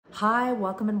Hi,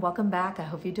 welcome and welcome back. I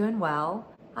hope you're doing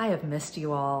well. I have missed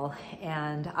you all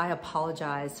and I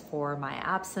apologize for my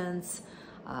absence.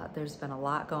 There's been a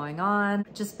lot going on.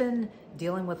 Just been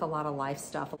dealing with a lot of life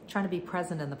stuff, trying to be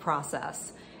present in the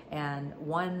process. And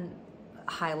one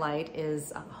highlight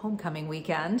is homecoming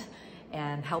weekend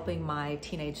and helping my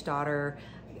teenage daughter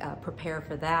prepare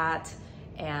for that.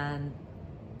 And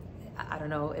I don't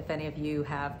know if any of you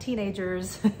have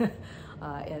teenagers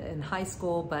in high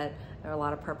school, but there are a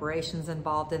lot of preparations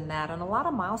involved in that and a lot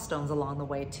of milestones along the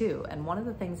way too. And one of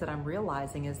the things that I'm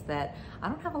realizing is that I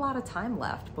don't have a lot of time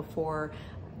left before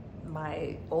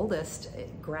my oldest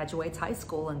graduates high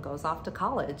school and goes off to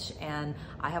college. And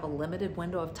I have a limited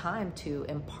window of time to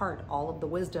impart all of the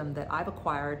wisdom that I've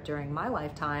acquired during my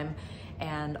lifetime,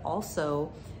 and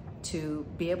also to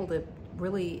be able to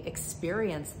really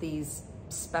experience these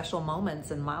special moments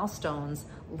and milestones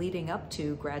leading up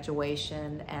to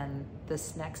graduation and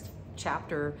this next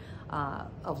chapter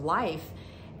of life.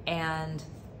 And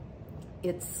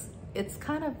it's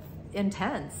kind of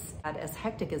intense. As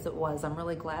hectic as it was, I'm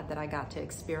really glad that I got to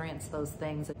experience those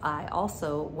things. I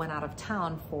also went out of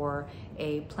town for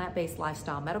a plant-based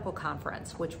lifestyle medical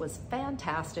conference, which was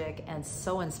fantastic and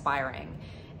so inspiring.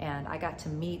 And I got to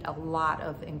meet a lot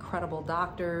of incredible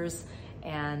doctors,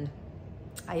 and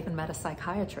I even met a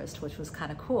psychiatrist, which was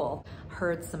kind of cool.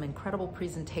 Heard some incredible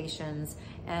presentations,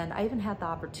 and I even had the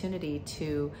opportunity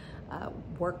to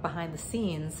work behind the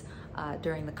scenes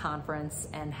during the conference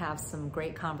and have some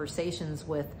great conversations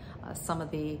with some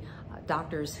of the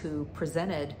doctors who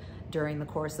presented during the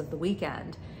course of the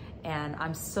weekend. And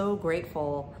I'm so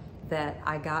grateful that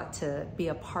I got to be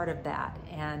a part of that.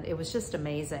 And it was just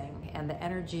amazing. And the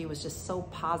energy was just so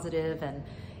positive, and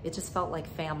it just felt like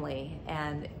family,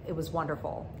 and it was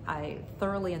wonderful. I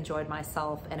thoroughly enjoyed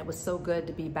myself, and it was so good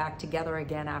to be back together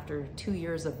again after 2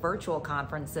 years of virtual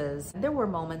conferences. There were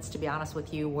moments, to be honest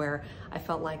with you, where I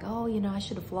felt like, oh, you know, I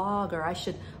should vlog, or I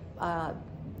should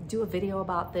do a video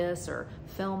about this or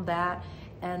film that.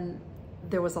 And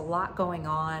there was a lot going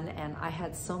on, and I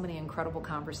had so many incredible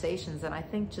conversations. And I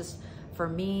think just for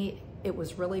me, it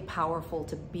was really powerful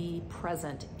to be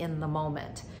present in the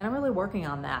moment. And I'm really working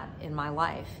on that in my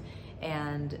life,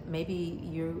 and maybe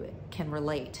you can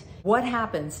relate. What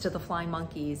happens to the flying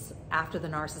monkeys after the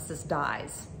narcissist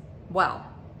dies? Well,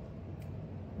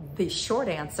 the short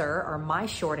answer, or my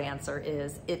short answer,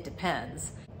 is it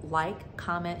depends. Like,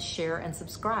 comment, share, and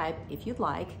subscribe if you'd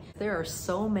like. There are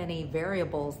so many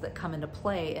variables that come into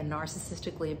play in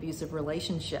narcissistically abusive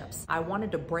relationships. I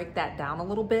wanted to break that down a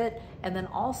little bit, and then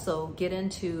also get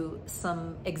into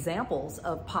some examples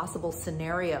of possible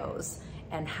scenarios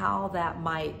and how that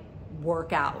might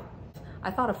work out.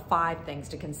 I thought of 5 things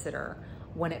to consider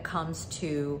when it comes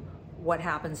to what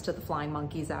happens to the flying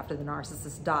monkeys after the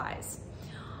narcissist dies.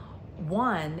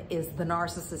 One is the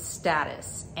narcissist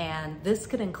status, and this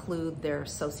could include their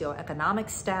socioeconomic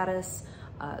status.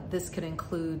 This could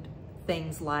include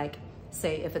things like,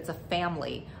 say, if it's a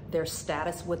family, their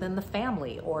status within the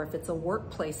family, or if it's a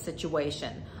workplace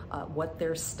situation, what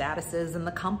their status is in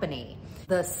the company.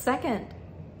 The second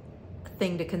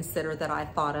thing to consider that I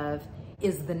thought of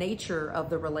is the nature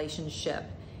of the relationship.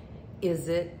 Is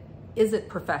it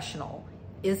professional?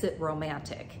 Is it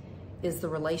romantic? Is the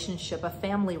relationship a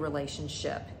family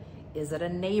relationship? Is it a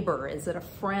neighbor? Is it a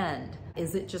friend?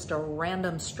 Is it just a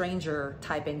random stranger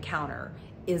type encounter?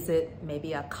 Is it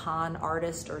maybe a con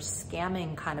artist or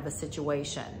scamming kind of a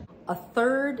situation? A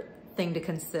third thing to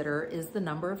consider is the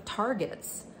number of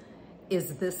targets.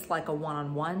 Is this like a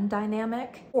one-on-one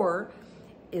dynamic, or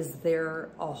is there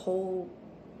a whole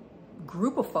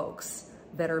group of folks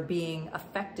that are being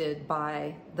affected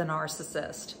by the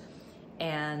narcissist,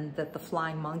 and that the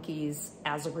flying monkeys,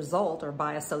 as a result or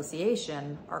by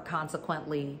association, are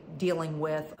consequently dealing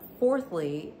with?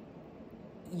 Fourthly,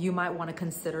 you might want to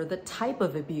consider the type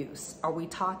of abuse. Are we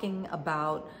talking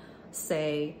about,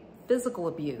 say, physical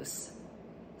abuse?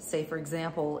 Say, for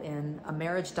example, in a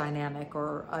marriage dynamic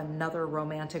or another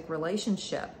romantic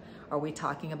relationship. Are we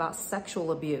talking about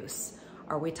sexual abuse?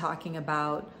 Are we talking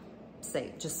about,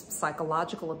 say, just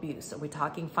psychological abuse? Are we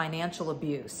talking financial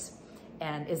abuse?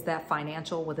 And is that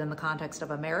financial within the context of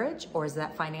a marriage, or is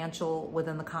that financial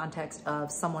within the context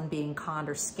of someone being conned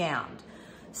or scammed?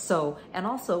 So, and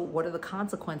also, what are the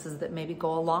consequences that maybe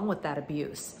go along with that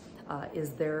abuse?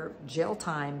 Is there jail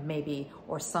time maybe,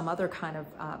 or some other kind of,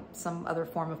 some other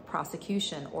form of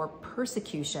prosecution or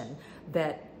persecution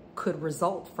that could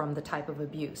result from the type of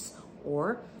abuse?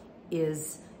 Or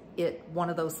is it one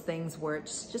of those things where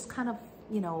it's just kind of,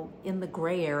 you know, in the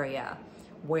gray area,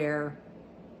 where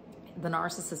the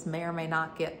narcissist may or may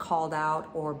not get called out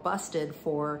or busted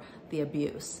for the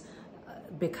abuse?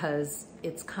 because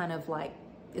it's kind of like,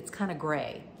 it's kind of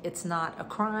gray. It's not a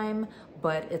crime,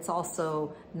 but it's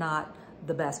also not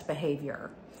the best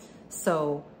behavior.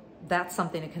 So that's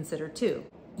something to consider too.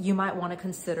 You might want to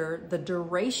consider the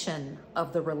duration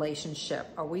of the relationship.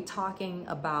 Are we talking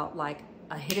about like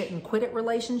a hit it and quit it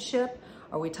relationship?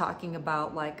 Are we talking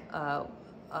about like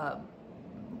a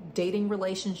dating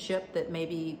relationship that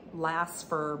maybe lasts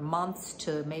for months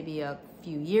to maybe a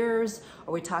few years?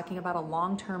 Are we talking about a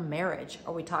long-term marriage?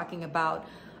 Are we talking about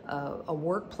a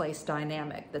workplace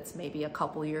dynamic that's maybe a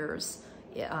couple years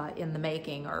in the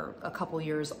making or a couple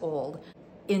years old?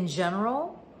 In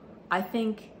general, I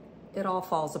think it all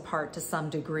falls apart to some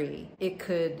degree. It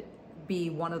could be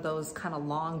one of those kind of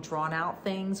long drawn out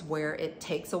things where it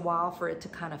takes a while for it to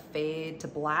kind of fade to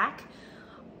black,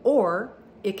 or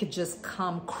it could just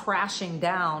come crashing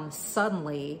down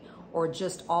suddenly or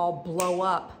just all blow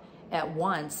up at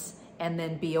once and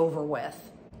then be over with.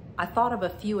 I thought of a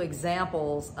few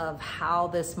examples of how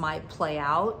this might play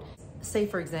out. Say,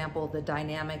 for example, the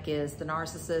dynamic is the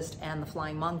narcissist and the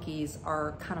flying monkeys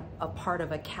are kind of a part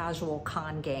of a casual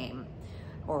con game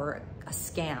or a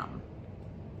scam.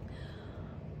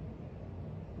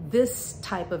 This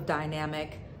type of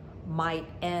dynamic might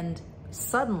end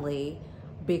suddenly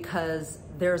because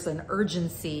there's an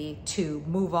urgency to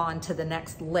move on to the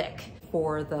next lick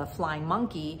for the flying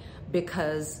monkey,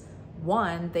 because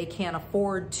one, they can't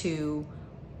afford to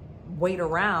wait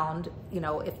around. You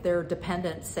know, if they're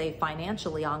dependent, say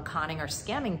financially, on conning or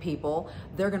scamming people,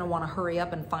 they're going to want to hurry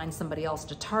up and find somebody else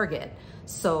to target.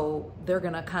 So they're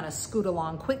going to kind of scoot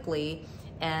along quickly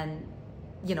and,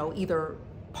 you know, either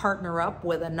partner up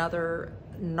with another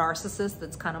narcissist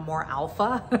that's kind of more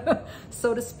alpha,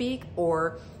 so to speak,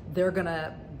 or they're going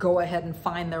to go ahead and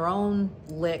find their own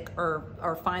lick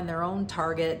or find their own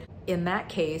target. In that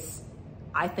case,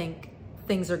 I think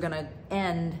things are going to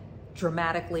end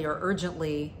dramatically or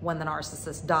urgently when the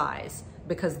narcissist dies,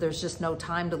 because there's just no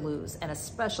time to lose, and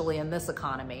especially in this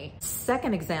economy.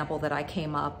 Second example that I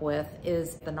came up with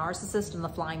is the narcissist and the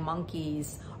flying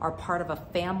monkeys are part of a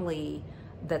family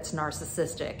that's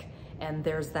narcissistic, and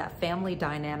there's that family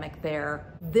dynamic there.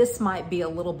 This might be a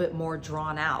little bit more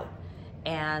drawn out,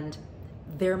 and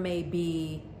there may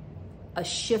be a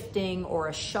shifting or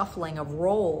a shuffling of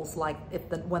roles. Like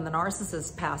when the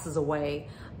narcissist passes away,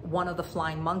 one of the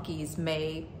flying monkeys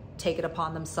may take it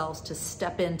upon themselves to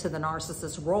step into the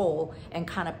narcissist role and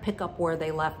kind of pick up where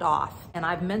they left off. And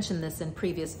I've mentioned this in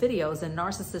previous videos. In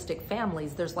narcissistic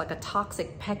families, there's like a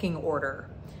toxic pecking order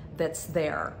that's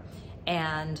there.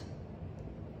 And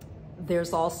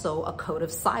there's also a code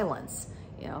of silence.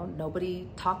 You know, nobody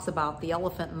talks about the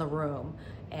elephant in the room,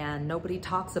 and nobody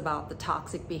talks about the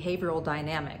toxic behavioral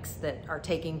dynamics that are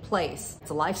taking place.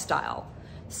 It's a lifestyle.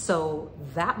 So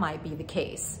that might be the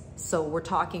case. So we're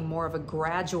talking more of a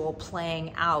gradual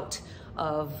playing out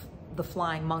of the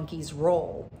flying monkey's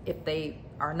role. If they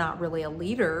are not really a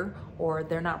leader or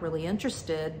they're not really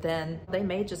interested, then they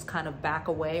may just kind of back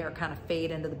away or kind of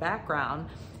fade into the background.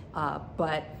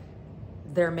 But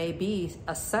there may be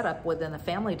a setup within the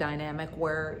family dynamic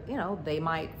where, you know, they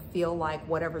might feel like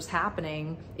whatever's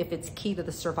happening, if it's key to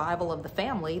the survival of the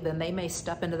family, then they may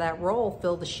step into that role,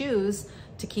 fill the shoes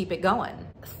to keep it going.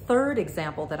 Third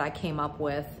example that I came up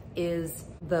with is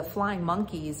the flying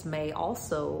monkeys may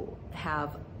also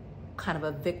have kind of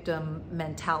a victim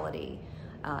mentality.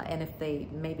 And if they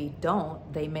maybe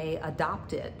don't, they may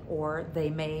adopt it, or they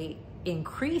may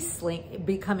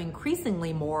become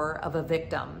increasingly more of a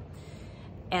victim.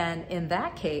 And in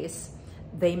that case,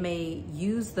 they may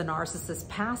use the narcissist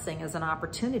passing as an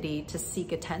opportunity to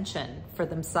seek attention for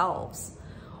themselves,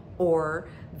 or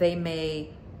they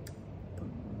may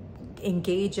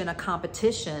engage in a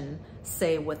competition,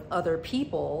 say with other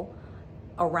people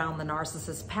around the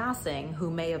narcissist passing who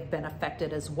may have been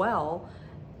affected as well,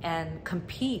 and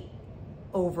compete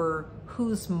over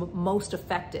who's most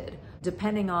affected.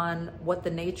 Depending on what the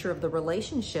nature of the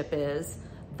relationship is,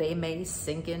 they may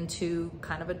sink into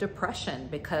kind of a depression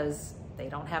because they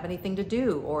don't have anything to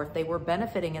do. Or if they were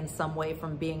benefiting in some way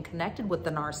from being connected with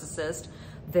the narcissist,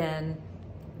 then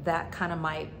that kind of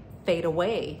might fade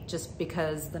away just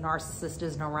because the narcissist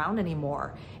isn't around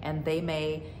anymore. And they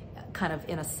may kind of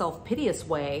in a self-piteous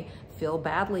way feel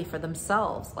badly for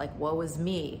themselves, like, woe is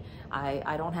me.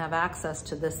 I don't have access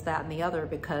to this, that, and the other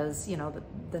because, you know,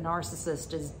 the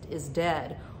narcissist is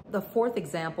dead. The fourth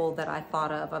example that I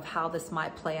thought of how this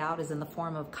might play out is in the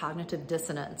form of cognitive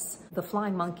dissonance. The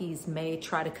flying monkeys may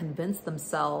try to convince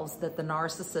themselves that the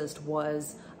narcissist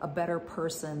was a better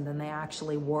person than they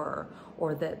actually were,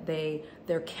 or that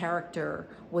their character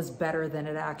was better than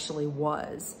it actually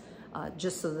was.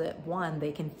 just so that, one,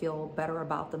 they can feel better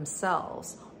about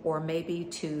themselves, or maybe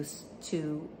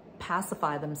to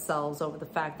pacify themselves over the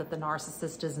fact that the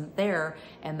narcissist isn't there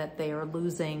and that they are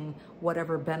losing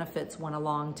whatever benefits went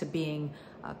along to being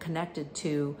connected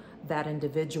to that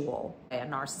individual. A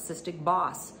narcissistic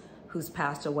boss who's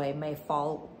passed away may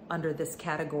fall under this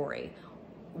category,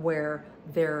 where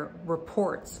their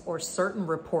reports, or certain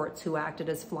reports who acted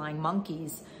as flying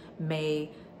monkeys,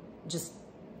 may just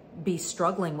be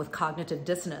struggling with cognitive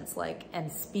dissonance,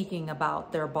 and speaking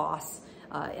about their boss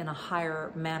in a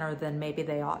higher manner than maybe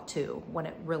they ought to, when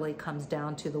it really comes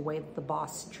down to the way that the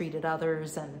boss treated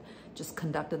others and just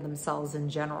conducted themselves in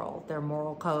general, their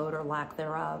moral code or lack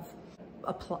thereof.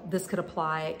 This could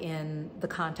apply in the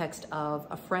context of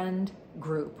a friend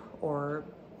group or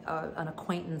an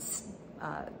acquaintance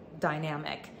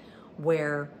dynamic,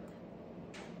 where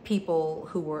people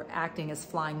who were acting as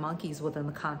flying monkeys within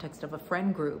the context of a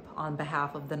friend group on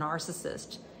behalf of the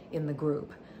narcissist in the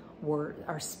group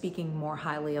are speaking more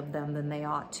highly of them than they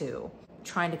ought to,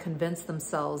 trying to convince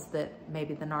themselves that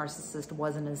maybe the narcissist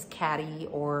wasn't as catty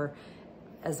or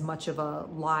as much of a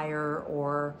liar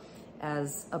or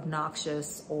as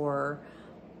obnoxious or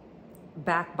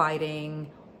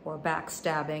backbiting or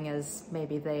backstabbing as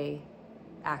maybe they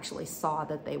actually saw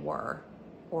that they were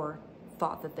or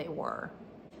thought that they were.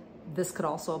 This could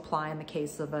also apply in the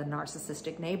case of a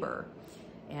narcissistic neighbor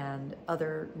and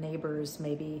other neighbors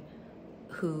maybe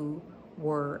who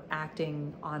were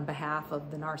acting on behalf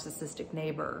of the narcissistic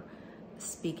neighbor,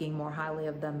 speaking more highly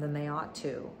of them than they ought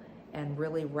to, and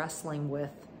really wrestling with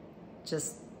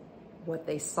just what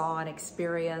they saw and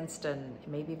experienced, and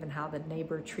maybe even how the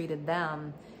neighbor treated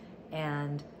them,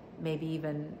 and maybe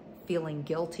even feeling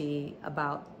guilty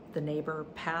about the neighbor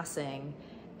passing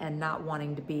and not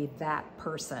wanting to be that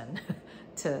person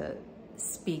to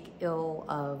speak ill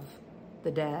of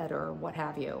the dead or what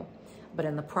have you. But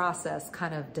in the process,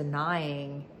 kind of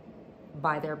denying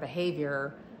by their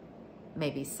behavior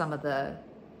maybe some of the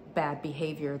bad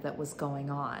behavior that was going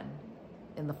on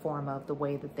in the form of the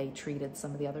way that they treated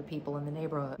some of the other people in the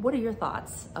neighborhood. What are your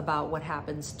thoughts about what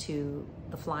happens to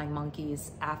the flying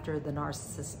monkeys after the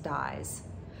narcissist dies?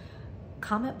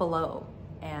 Comment below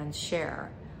and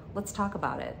share. Let's talk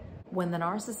about it. When the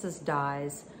narcissist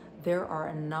dies, there are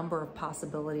a number of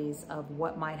possibilities of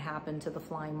what might happen to the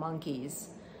flying monkeys.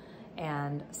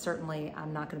 And certainly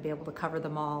I'm not going to be able to cover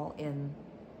them all in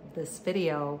this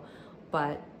video,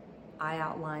 but I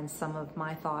outlined some of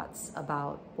my thoughts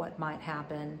about what might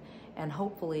happen, and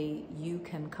hopefully you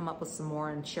can come up with some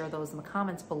more and share those in the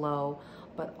comments below.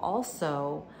 But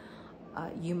also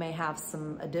you may have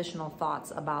some additional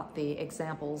thoughts about the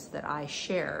examples that I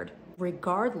shared.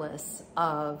 Regardless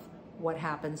of what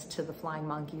happens to the flying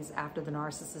monkeys after the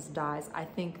narcissist dies, I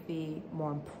think the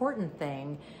more important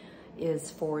thing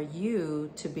is for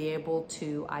you to be able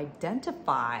to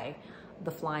identify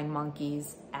the flying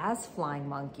monkeys as flying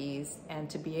monkeys, and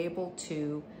to be able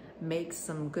to make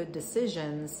some good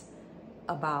decisions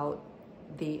about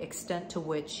the extent to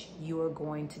which you are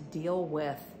going to deal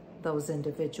with those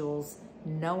individuals,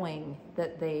 knowing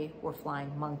that they were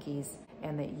flying monkeys,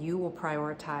 and that you will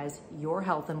prioritize your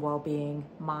health and well-being,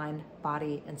 mind,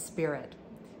 body, and spirit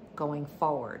going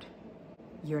forward.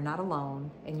 You're not alone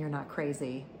and you're not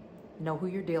crazy. Know who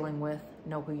you're dealing with,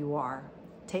 know who you are.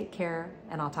 Take care,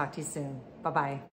 and I'll talk to you soon. Bye-bye.